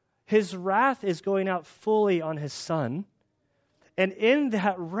 His wrath is going out fully on His Son. And in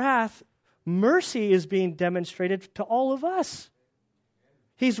that wrath, mercy is being demonstrated to all of us.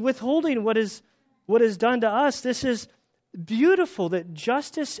 He's withholding what is done to us. This is beautiful that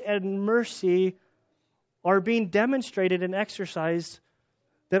justice and mercy are being demonstrated and exercised,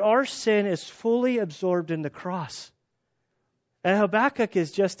 that our sin is fully absorbed in the cross. And Habakkuk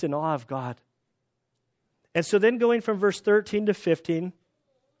is just in awe of God. And so then going from verse 13 to 15,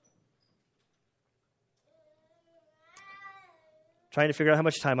 trying to figure out how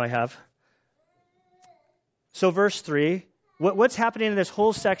much time I have. So verse 3, what's happening in this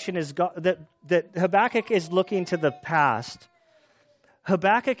whole section is that Habakkuk is looking to the past.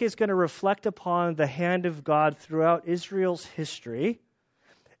 Habakkuk is going to reflect upon the hand of God throughout Israel's history.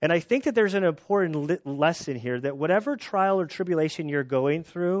 And I think that there's an important lesson here, that whatever trial or tribulation you're going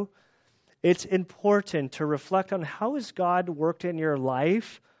through, it's important to reflect on how has God worked in your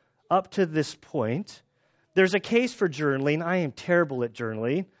life up to this point. There's a case for journaling. I am terrible at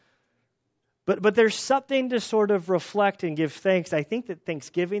journaling. But there's something to sort of reflect and give thanks. I think that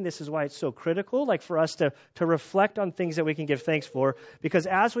Thanksgiving, this is why it's so critical, like for us to reflect on things that we can give thanks for. Because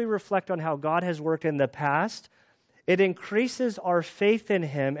as we reflect on how God has worked in the past, it increases our faith in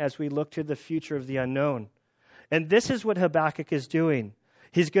Him as we look to the future of the unknown. And this is what Habakkuk is doing.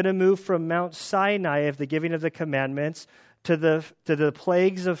 He's going to move from Mount Sinai of the giving of the commandments to the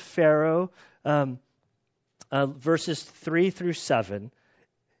plagues of Pharaoh, verses 3 through 7.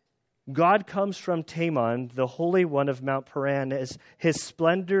 God comes from Teman, the Holy One of Mount Paran, as His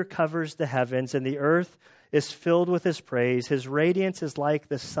splendor covers the heavens, and the earth is filled with His praise. His radiance is like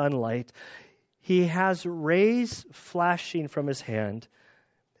the sunlight. He has rays flashing from His hand,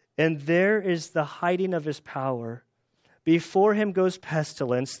 and there is the hiding of His power. Before Him goes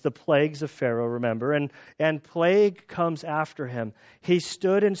pestilence, the plagues of Pharaoh, remember, and plague comes after Him. He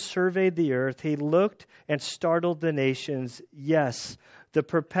stood and surveyed the earth. He looked and startled the nations. Yes, the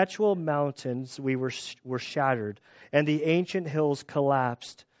perpetual mountains were shattered, and the ancient hills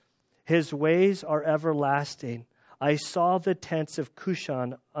collapsed. His ways are everlasting. I saw the tents of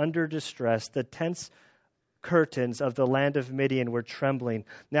Cushan under distress. The tents curtains of the land of Midian were trembling.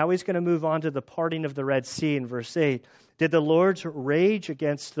 Now he's going to move on to the parting of the Red Sea in verse 8. Did the Lord's rage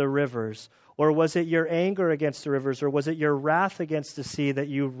against the rivers? Or was it your anger against the rivers? Or was it your wrath against the sea that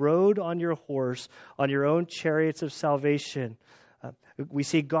you rode on your horse, on your own chariots of salvation? We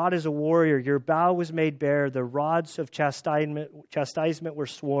see God as a warrior. Your bow was made bare. The rods of chastisement were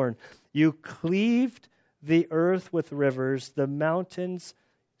sworn. You cleaved the earth with rivers. The mountains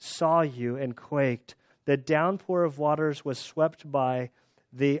saw you and quaked. The downpour of waters was swept by.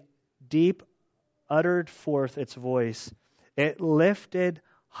 The deep uttered forth its voice. It lifted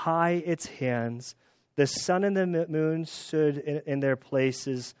high its hands. The sun and the moon stood in their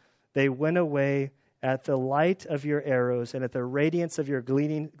places. They went away at the light of your arrows and at the radiance of your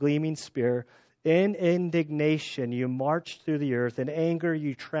gleaming spear. In indignation you marched through the earth. In anger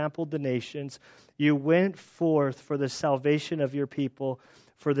you trampled the nations. You went forth for the salvation of your people,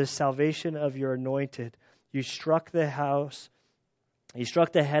 for the salvation of your anointed. You struck the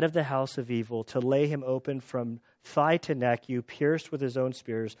head of the house of evil to lay him open from thigh to neck. You pierced with his own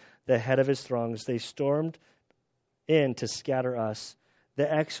spears the head of his throngs. They stormed in to scatter us.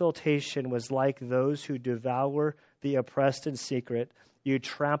 The exultation was like those who devour the oppressed in secret. You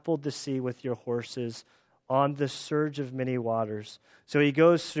trampled the sea with your horses on the surge of many waters. So he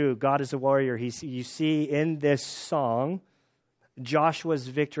goes through, God is a warrior. You see in this song, Joshua's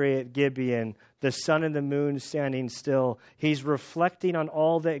victory at Gibeon, the sun and the moon standing still. He's reflecting on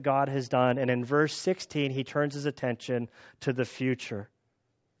all that God has done. And in verse 16, he turns his attention to the future.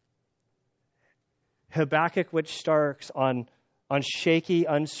 Habakkuk, which starts on shaky,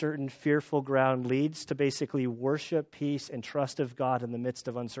 uncertain, fearful ground, leads to basically worship, peace, and trust of God in the midst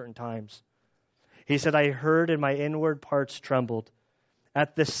of uncertain times. He said, I heard and my inward parts trembled.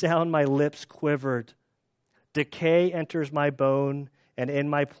 At the sound my lips quivered. Decay enters my bone, and in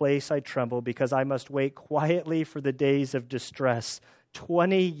my place I tremble, because I must wait quietly for the days of distress.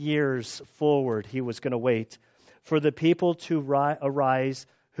 20 years forward he was going to wait for the people to arise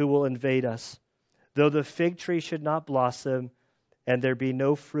who will invade us. Though the fig tree should not blossom, and there be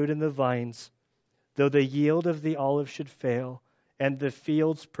no fruit in the vines, though the yield of the olive should fail, and the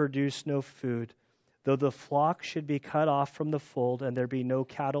fields produce no food, though the flock should be cut off from the fold, and there be no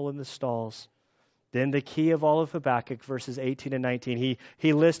cattle in the stalls. Then the key of all of Habakkuk, verses 18 and 19,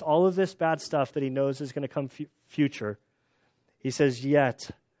 he lists all of this bad stuff that he knows is going to come future. He says, yet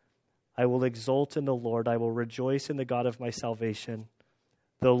I will exult in the Lord. I will rejoice in the God of my salvation.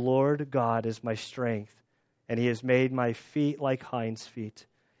 The Lord God is my strength, and he has made my feet like hinds' feet,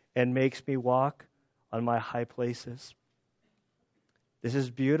 and makes me walk on my high places. This is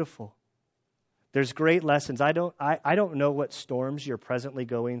beautiful. There's great lessons. I don't know what storms you're presently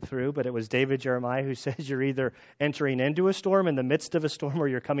going through, but it was David Jeremiah who says you're either entering into a storm, in the midst of a storm, or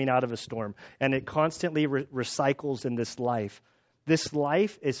you're coming out of a storm. And it constantly recycles in this life. This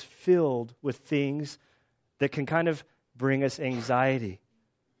life is filled with things that can kind of bring us anxiety.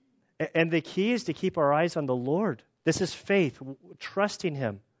 And the key is to keep our eyes on the Lord. This is faith, trusting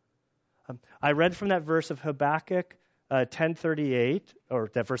him. I read from that verse of Habakkuk 10:38, or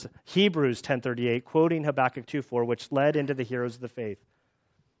that verse, Hebrews 10:38, quoting Habakkuk 2:4, which led into the heroes of the faith.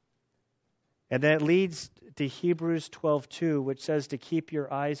 And then it leads to Hebrews 12:2, which says to keep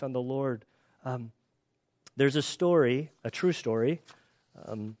your eyes on the Lord. There's a story, a true story.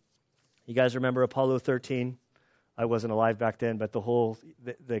 You guys remember Apollo 13? I wasn't alive back then, but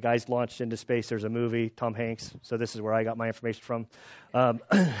the guys launched into space. There's a movie, Tom Hanks. So this is where I got my information from.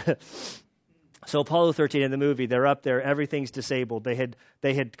 So Apollo 13 in the movie, they're up there, everything's disabled. They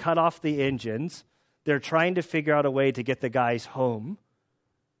had cut off the engines. They're trying to figure out a way to get the guys home.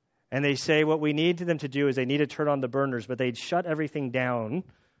 And they say what we need them to do is they need to turn on the burners, but they'd shut everything down,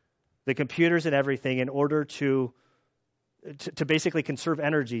 the computers and everything, in order to basically conserve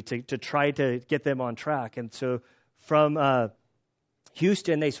energy, to try to get them on track. And so from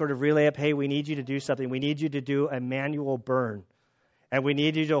Houston, they sort of relay up, hey, we need you to do something. We need you to do a manual burn. And we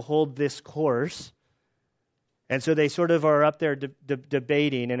need you to hold this course. And so they sort of are up there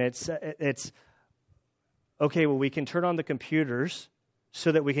debating, and it's okay, well, we can turn on the computers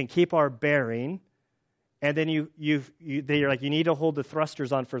so that we can keep our bearing. And then they're like, you need to hold the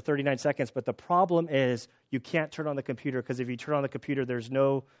thrusters on for 39 seconds. But the problem is you can't turn on the computer, because if you turn on the computer, there's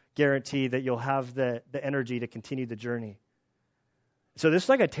no guarantee that you'll have the energy to continue the journey. So this is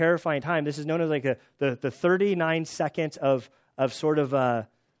like a terrifying time. This is known as like the 39 seconds of sort of a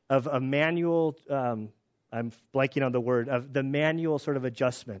manual, I'm blanking on the word, of the manual sort of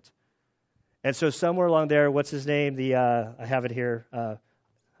adjustment. And so somewhere along there, what's his name? I have it here.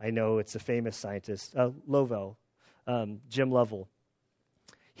 I know it's a famous scientist, Lovell, Jim Lovell.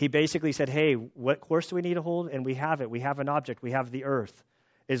 He basically said, hey, what course do we need to hold? And we have it. We have an object. We have the earth.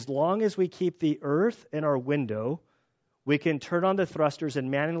 As long as we keep the earth in our window, we can turn on the thrusters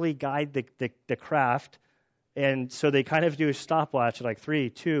and manually guide the craft. And so they kind of do a stopwatch, like 3,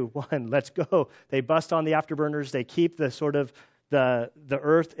 2, 1, let's go. They bust on the afterburners. They keep the sort of the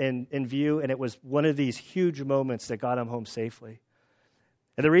earth in view. And it was one of these huge moments that got them home safely.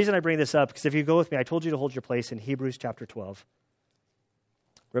 And the reason I bring this up, because if you go with me, I told you to hold your place in Hebrews chapter 12.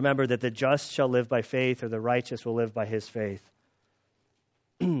 Remember that the just shall live by faith, or the righteous will live by his faith.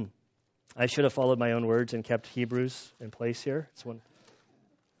 I should have followed my own words and kept Hebrews in place here. It's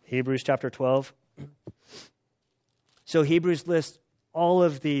Hebrews chapter 12. So Hebrews lists all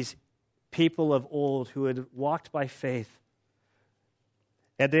of these people of old who had walked by faith.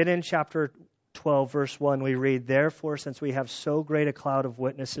 And then in chapter 12, verse 1, we read, therefore, since we have so great a cloud of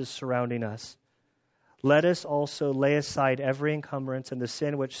witnesses surrounding us, let us also lay aside every encumbrance and the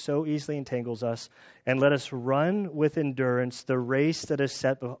sin which so easily entangles us, and let us run with endurance the race that is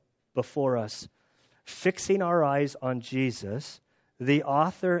set before us, fixing our eyes on Jesus, the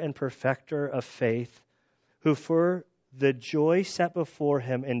author and perfecter of faith, who for the joy set before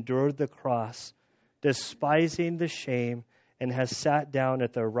him endured the cross, despising the shame, and has sat down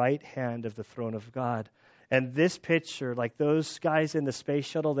at the right hand of the throne of God. And this picture, like those guys in the space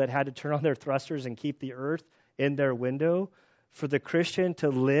shuttle that had to turn on their thrusters and keep the earth in their window, for the Christian to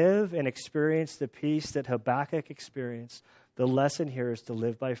live and experience the peace that Habakkuk experienced, the lesson here is to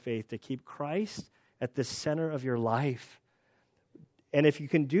live by faith, to keep Christ at the center of your life. And if you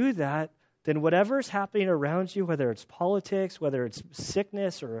can do that, then whatever's happening around you, whether it's politics, whether it's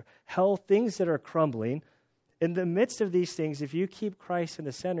sickness or health, things that are crumbling, in the midst of these things, if you keep Christ in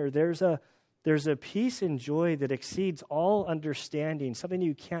the center, there's a peace and joy that exceeds all understanding, something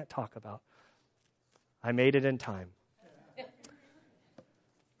you can't talk about. I made it in time.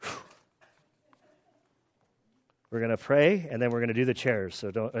 We're going to pray, and then we're going to do the chairs.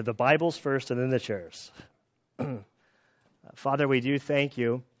 So the Bible's first, and then the chairs. Father, we do thank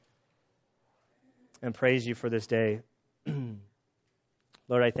you and praise you for this day.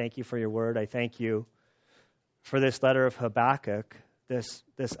 Lord, I thank you for your word. I thank you for this letter of Habakkuk, this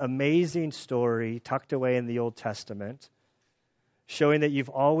amazing story tucked away in the Old Testament, showing that you've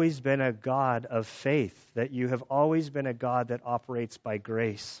always been a God of faith, that you have always been a God that operates by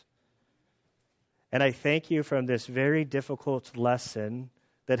grace. And I thank you from this very difficult lesson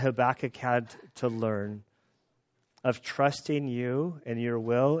that Habakkuk had to learn, of trusting you and your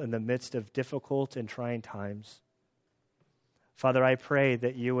will in the midst of difficult and trying times. Father, I pray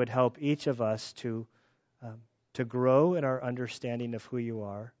that you would help each of us to grow in our understanding of who you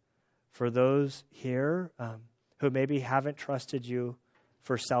are. For those here who maybe haven't trusted you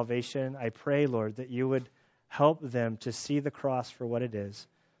for salvation, I pray, Lord, that you would help them to see the cross for what it is,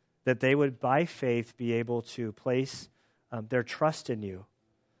 that they would, by faith, be able to place their trust in you.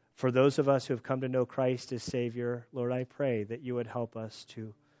 For those of us who have come to know Christ as Savior, Lord, I pray that you would help us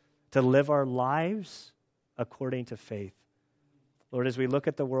to live our lives according to faith. Lord, as we look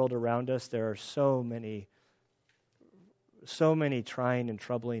at the world around us, there are so many trying and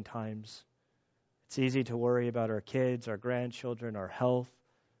troubling times. It's easy to worry about our kids, our grandchildren, our health.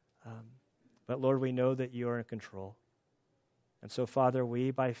 But Lord, we know that you are in control. And so, Father,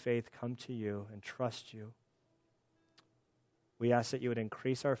 we by faith come to you and trust you. We ask that you would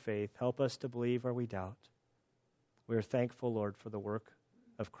increase our faith. Help us to believe where we doubt. We are thankful, Lord, for the work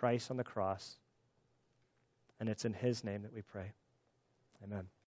of Christ on the cross. And it's in his name that we pray. Amen.